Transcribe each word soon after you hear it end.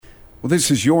Well,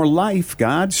 this is Your Life,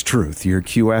 God's Truth. Your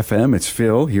QFM. It's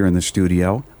Phil here in the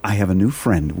studio. I have a new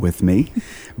friend with me.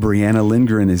 Brianna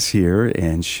Lindgren is here,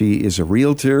 and she is a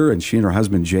realtor, and she and her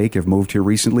husband, Jake, have moved here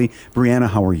recently. Brianna,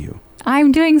 how are you?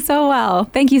 I'm doing so well.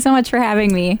 Thank you so much for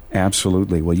having me.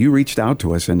 Absolutely. Well, you reached out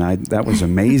to us, and that was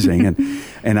amazing.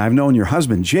 and I've known your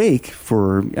husband, Jake,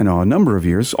 for a number of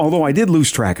years, although I did lose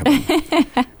track of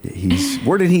him.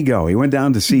 Where did he go? He went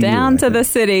down to see you. Down to the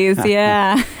cities,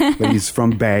 yeah. But he's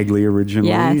from Bagley originally.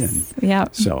 Yes,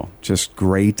 yep. So just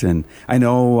great. And I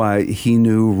know he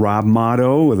knew Rob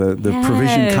Motto, the Yes.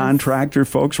 provision contractor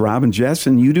folks, Rob and Jess,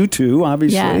 and you do too,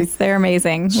 obviously. Yes, they're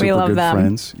amazing. Super we love good them.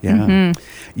 Friends. Yeah. Mm-hmm.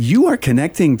 You are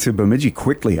connecting to Bemidji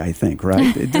quickly, I think,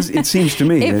 right? It seems to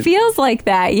me. It feels like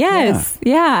that. Yes.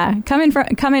 Yeah.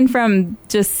 Coming from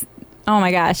just, oh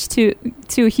my gosh, two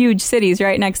huge cities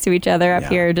right next to each other up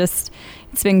here. Just,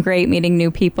 it's been great meeting new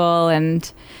people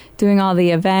and doing all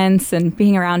the events and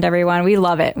being around everyone. We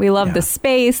love it. We love the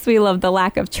space. We love the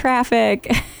lack of traffic.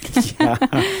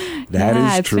 That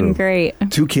is it's true. been great.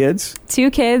 2 kids?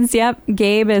 2 kids, yep.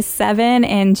 Gabe is 7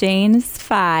 and Jane's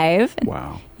 5.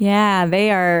 Wow. Yeah,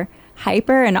 they are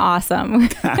hyper and awesome.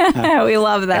 We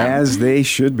love them. As they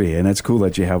should be. And it's cool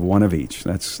that you have one of each.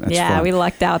 That's fun. We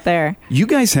lucked out there. You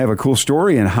guys have a cool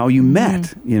story in how you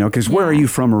met, because where are you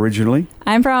from originally?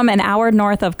 I'm from an hour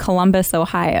north of Columbus,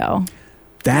 Ohio.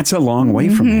 That's a long way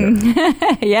from here.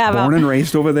 Yeah. Born and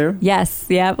raised over there? Yes.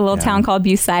 Yep. A little town called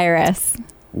Bucyrus.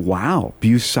 Wow.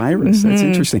 Bucyrus. That's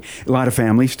interesting. A lot of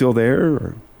family still there?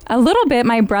 Or? A little bit.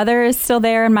 My brother is still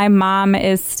there and my mom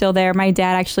is still there. My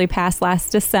dad actually passed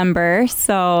last December.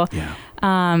 So,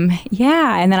 and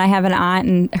then I have an aunt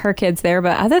and her kids there.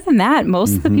 But other than that,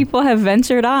 most of the people have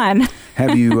ventured on.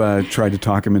 Have you tried to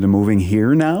talk them into moving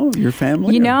here now, your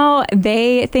family?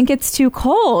 They think it's too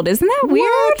cold. Isn't that weird?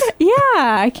 What?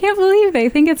 Yeah, I can't believe they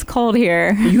think it's cold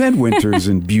here. Well, you had winters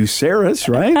in Bucyrus,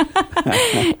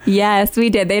 right? Yes, we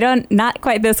did. Not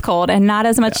quite this cold and not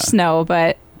as much snow,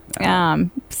 but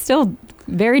still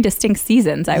very distinct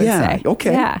seasons, I would say.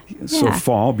 Okay. Yeah. So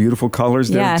fall, beautiful colors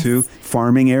there too.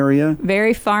 Farming area.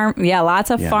 Very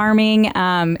lots of farming.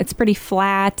 It's pretty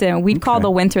flat, and we'd call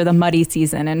the winter the muddy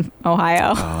season in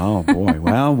Ohio. Oh boy.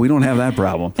 Well, we don't have that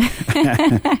problem.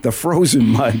 The frozen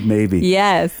mud, maybe.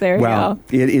 Yes, there we go.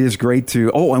 It is great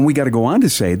to. Oh, and we got to go on to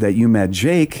say that you met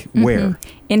Jake where?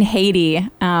 In Haiti,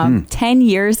 10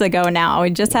 years ago now. We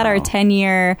just had our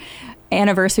 10-year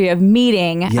anniversary of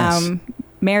meeting. Yes.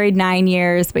 Married 9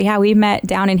 years, but we met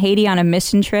down in Haiti on a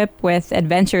mission trip with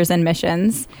Adventures in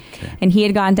Missions. Okay. And he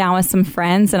had gone down with some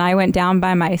friends and I went down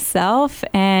by myself,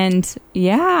 and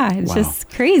it's just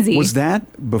crazy. Was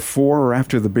that before or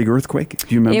after the big earthquake?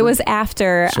 Do you remember? It was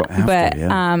after, but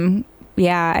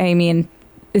I mean,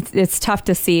 it's tough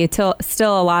to see.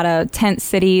 Still a lot of tent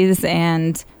cities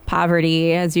and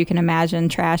poverty, as you can imagine,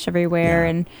 trash everywhere.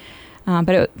 And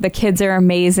but the kids are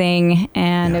amazing,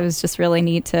 and it was just really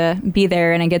neat to be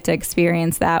there and I get to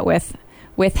experience that with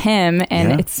him,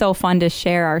 and it's so fun to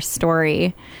share our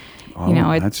story. Oh,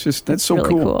 that's so really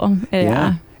cool.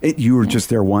 Yeah. You were just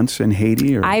there once in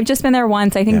Haiti? Or? I've just been there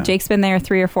once. I think Jake's been there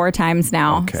 3 or 4 times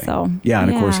now. Okay. So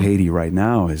and of course Haiti right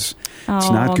now it's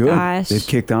not good. Gosh. They've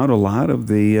kicked out a lot of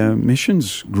the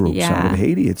missions groups out of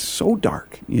Haiti. It's so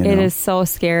dark. It is so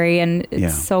scary, and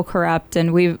it's so corrupt,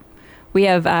 and we're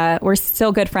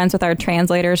still good friends with our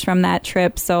translators from that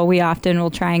trip, so we often will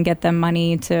try and get them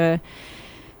money to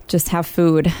just have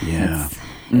food.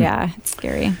 It's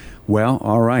scary. Well,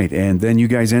 all right. And then you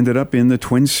guys ended up in the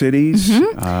Twin Cities,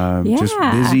 just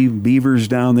busy beavers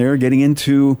down there getting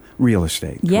into real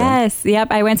estate. Correct? Yes. Yep.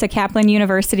 I went to Kaplan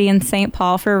University in St.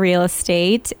 Paul for real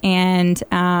estate, and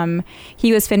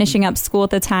he was finishing up school at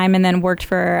the time and then worked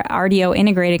for RDO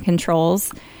Integrated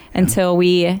Controls until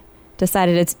we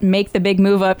decided to make the big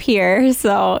move up here.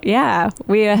 So,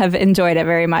 we have enjoyed it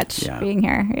very much being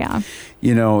here. Yeah.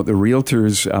 The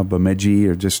realtors of Bemidji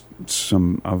are just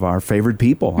some of our favorite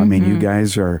people. I mean, you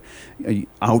guys are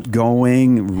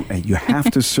outgoing. You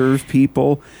have to serve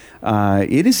people.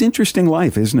 It is interesting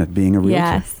life, isn't it, being a realtor?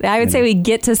 Yes. I would say we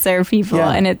get to serve people,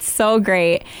 and it's so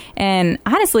great. And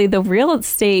honestly, the real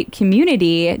estate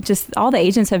community, just all the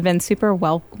agents have been super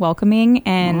welcoming,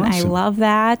 and awesome. I love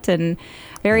that, and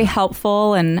very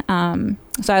helpful. And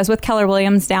so I was with Keller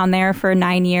Williams down there for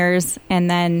 9 years, and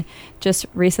then just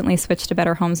recently switched to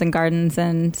Better Homes and Gardens,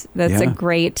 and that's a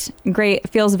great,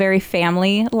 feels very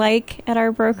family-like at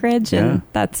our brokerage, and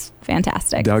that's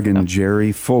fantastic. Doug and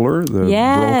Jerry Fuller, the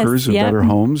brokers of Better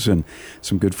Homes, and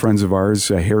some good friends of ours,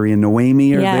 Harry and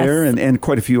Noemi are there, and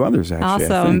quite a few others, actually.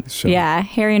 Awesome. I think. So. Yeah,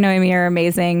 Harry and Noemi are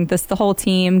amazing. The whole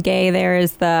team. Gay there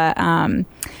is the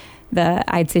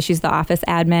I'd say she's the office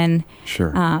admin.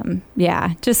 Sure.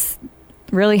 Just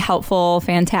really helpful,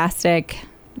 fantastic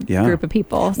group of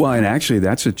people. Well, and actually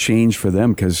that's a change for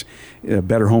them because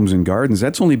Better Homes and Gardens,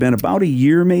 that's only been about a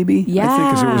year maybe. Yeah. I think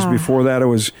because it was before that it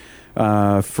was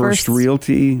First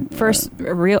Realty.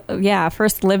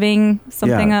 First Living,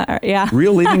 something.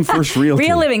 Real Living, First Realty.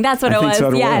 Real Living, that's what it was.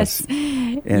 Yes.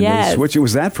 And they switched. It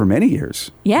was that for many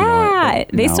years. Yeah.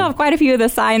 They still have quite a few of the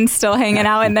signs still hanging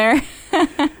out in there.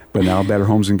 But now Better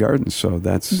Homes and Gardens. So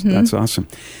that's awesome.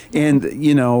 And,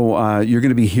 you're going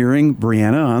to be hearing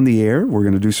Brianna on the air. We're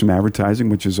going to do some advertising,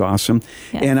 which is awesome.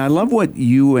 Yes. And I love what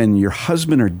you and your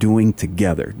husband are doing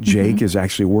together. Jake is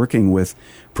actually working with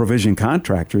Provision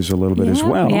Contractors a little bit as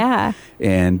well. Yeah.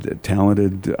 And a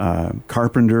talented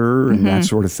carpenter and that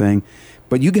sort of thing.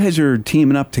 But you guys are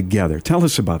teaming up together. Tell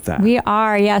us about that. We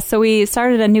are, yeah. So we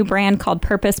started a new brand called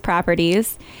Purpose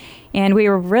Properties. And we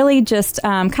were really just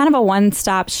kind of a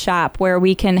one-stop shop where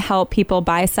we can help people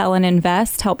buy, sell, and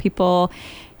invest, help people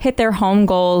hit their home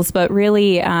goals. But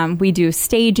really, we do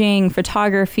staging,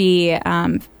 photography,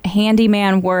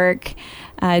 handyman work,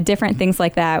 different things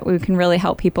like that. We can really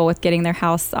help people with getting their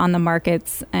house on the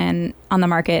market and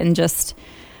just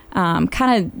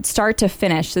kind of start to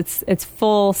finish. It's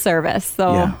full service,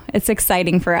 so it's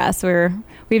exciting for us.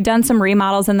 We've done some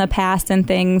remodels in the past and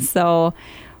things, so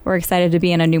we're excited to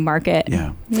be in a new market.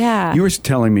 Yeah. You were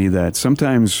telling me that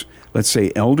sometimes, let's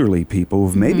say, elderly people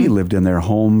who've maybe lived in their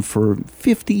home for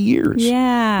 50 years.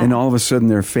 Yeah. And all of a sudden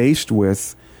they're faced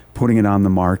with putting it on the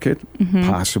market,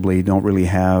 possibly don't really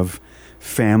have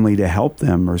family to help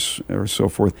them or so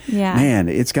forth. Yeah. Man,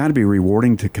 it's got to be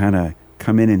rewarding to kind of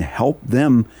come in and help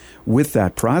them with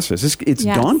that process. It's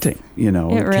daunting, It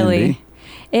really,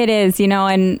 it is,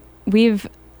 and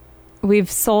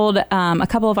we've sold a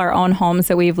couple of our own homes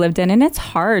that we've lived in, and it's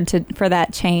hard for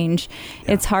that change.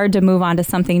 Yeah. It's hard to move on to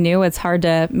something new. It's hard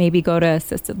to maybe go to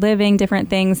assisted living, different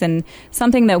things. And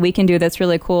something that we can do that's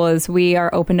really cool is we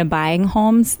are open to buying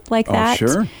homes like that.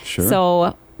 Sure.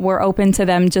 So we're open to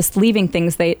them just leaving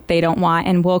things they don't want,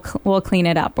 and we'll clean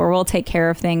it up, or we'll take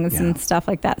care of things and stuff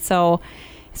like that. So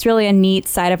it's really a neat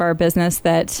side of our business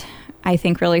that I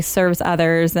think really serves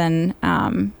others, and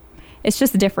it's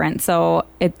just different. So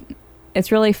it's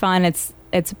really fun. It's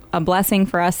a blessing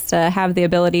for us to have the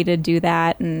ability to do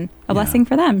that, and a blessing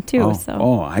for them too.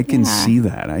 I can see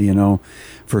that.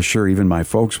 For sure. Even my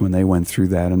folks, when they went through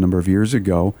that a number of years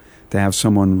ago, to have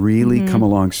someone really come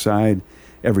alongside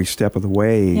every step of the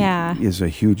way is a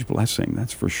huge blessing.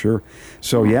 That's for sure.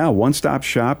 So one-stop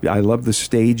shop. I love the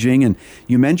staging, and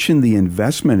you mentioned the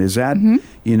investment. Is that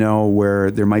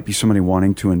where there might be somebody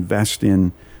wanting to invest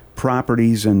in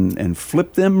properties and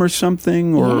flip them or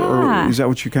something, or is that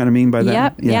what you kind of mean by that?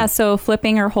 Yep. Yeah. So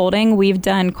flipping or holding, we've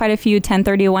done quite a few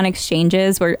 1031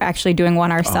 exchanges. We're actually doing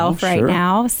one ourselves right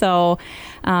now. So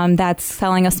that's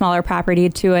selling a smaller property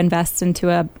to invest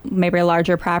into maybe a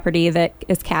larger property that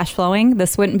is cash flowing.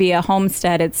 This wouldn't be a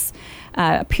homestead. It's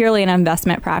purely an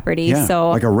investment property. Yeah,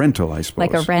 so like a rental, I suppose.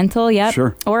 Like a rental, yep.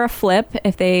 Sure. Or a flip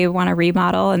if they want to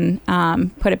remodel and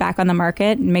put it back on the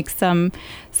market and make some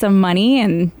money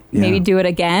and maybe do it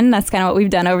again. That's kind of what we've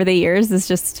done over the years, is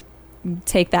just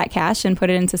take that cash and put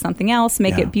it into something else,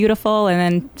 make it beautiful, and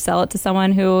then sell it to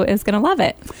someone who is going to love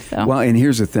it. So. Well, and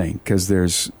here's the thing, because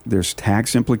there's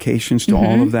tax implications to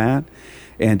all of that,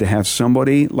 and to have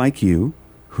somebody like you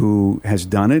who has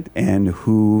done it and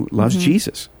who loves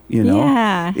Jesus,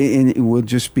 and it will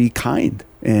just be kind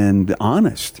and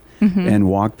honest and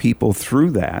walk people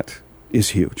through that is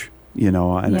huge,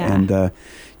 and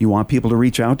you want people to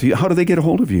reach out to you. How do they get a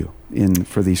hold of you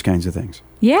for these kinds of things?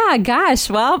 Yeah, gosh.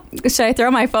 Well, should I throw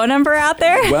my phone number out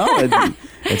there? Well,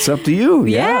 it's up to you.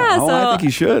 I think you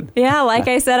should. Yeah, like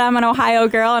I said, I'm an Ohio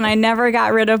girl, and I never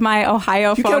got rid of my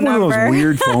Ohio phone number. You got one of those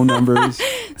weird phone numbers.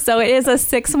 So it is a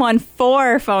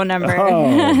 614 phone number.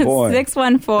 Oh, boy.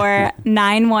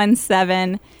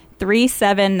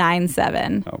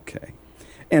 614-917-3797. Okay.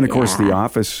 And, of course, the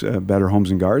office, Better Homes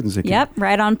and Gardens. Yep,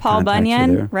 right on Paul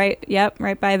Bunyan. Right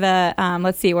by the,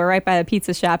 let's see, we're right by the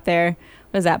pizza shop there.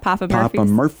 What is that, Papa Murphy's? Papa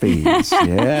Murphy's,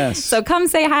 yes. So come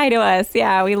say hi to us.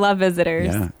 Yeah, we love visitors.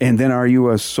 Yeah. And then are you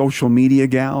a social media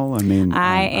gal? I mean,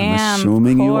 I am, I'm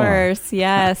assuming of course. You are.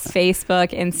 Yes,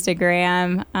 Facebook,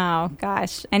 Instagram. Oh,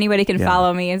 gosh. Anybody can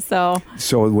follow me. So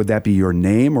would that be your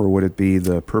name, or would it be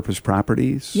the Purpose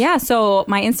Properties? Yeah, so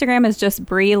my Instagram is just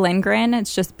Bri Lindgren.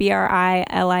 It's just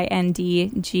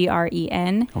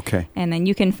BRILINDGREN. Okay. And then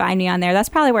you can find me on there. That's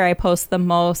probably where I post the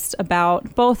most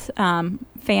about both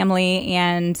family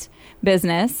and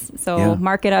business. So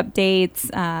market updates,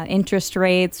 interest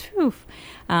rates,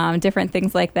 different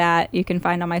things like that you can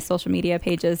find on my social media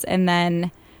pages. And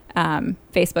then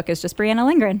Facebook is just Brianna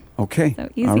Lindgren. Okay. So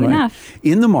easy enough.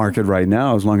 In the market right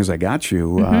now, as long as I got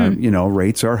you,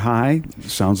 rates are high.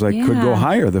 Sounds like could go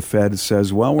higher. The Fed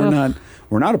says, well,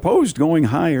 we're not opposed to going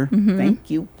higher. Thank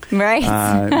you.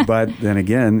 Right. But then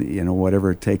again,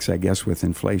 whatever it takes, I guess, with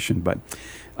inflation. But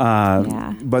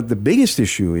the biggest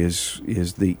issue is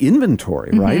the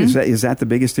inventory, right? Is that the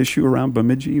biggest issue around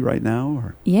Bemidji right now?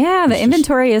 Or the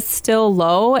inventory is still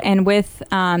low, and with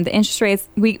the interest rates,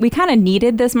 we kind of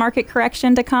needed this market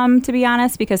correction to come, to be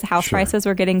honest, because house prices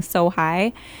were getting so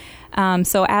high.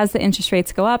 So as the interest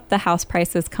rates go up, the house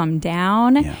prices come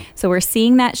down. Yeah. So we're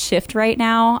seeing that shift right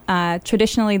now.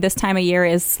 Traditionally, this time of year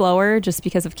is slower just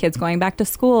because of kids going back to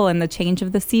school and the change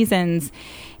of the seasons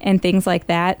and things like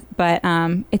that. But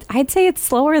I'd say it's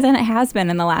slower than it has been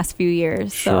in the last few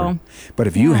years. Sure. So, but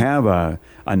if you have a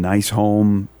nice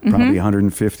home, probably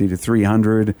 150 to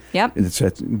 300, it's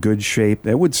at good shape,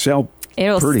 that would sell.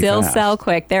 It'll still fast. Sell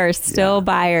quick. There are still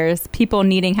buyers, people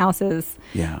needing houses.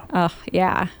 Yeah. Oh,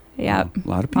 yeah. Yep. A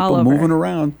lot of people moving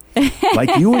around,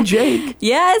 like you and Jake.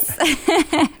 Yes.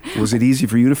 Was it easy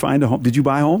for you to find a home? Did you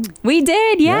buy a home? We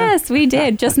did. Yes, we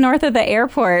did. Just north of the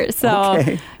airport. So,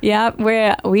 we have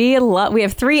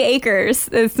 3 acres.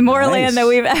 It's more land than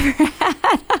we've ever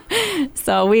had.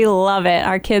 So we love it.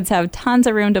 Our kids have tons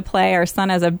of room to play. Our son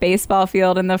has a baseball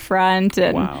field in the front.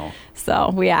 And wow.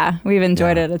 So, we've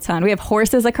enjoyed it a ton. We have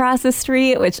horses across the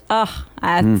street, which, I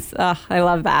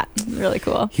love that. Really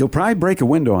cool. He'll probably break a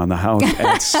window on the house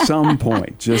at some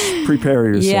point. Just prepare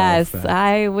yourself. Yes,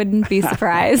 I wouldn't be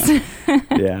surprised.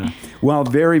 Yeah. Well,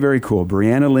 very, very cool.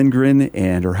 Brianna Lindgren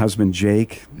and her husband,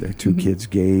 Jake, their 2 kids,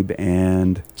 Gabe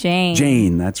and Jane.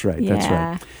 Jane, that's right. Yeah. That's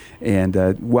right. And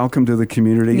welcome to the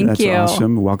community. That's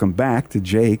awesome. Welcome back to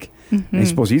Jake. I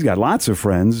suppose he's got lots of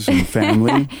friends and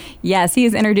family. Yes,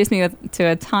 he's introduced me to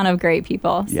a ton of great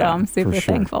people. So I'm super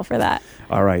thankful for that.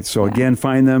 All right. So again,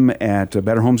 find them at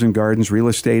Better Homes and Gardens, Real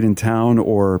Estate in Town,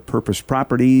 or Purpose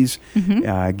Properties.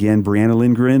 Again, Brianna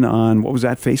Lindgren on, what was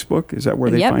that, Facebook? Is that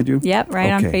where they find you? Yep,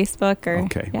 right on Facebook.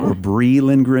 Or Bree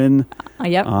Lindgren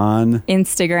on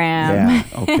Instagram. Yeah,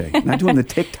 okay. Not doing the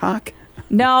TikTok?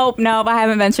 Nope, I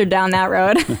haven't ventured down that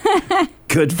road.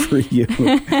 Good for you.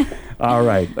 All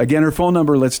right. Again, her phone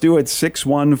number, let's do it,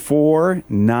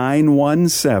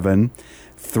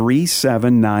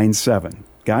 614-917-3797.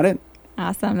 Got it?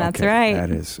 Awesome. That's right. That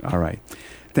is. All right.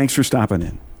 Thanks for stopping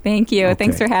in. Thank you. Okay.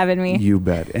 Thanks for having me. You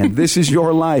bet. And this is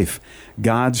Your Life,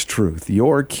 God's Truth,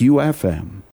 your QFM.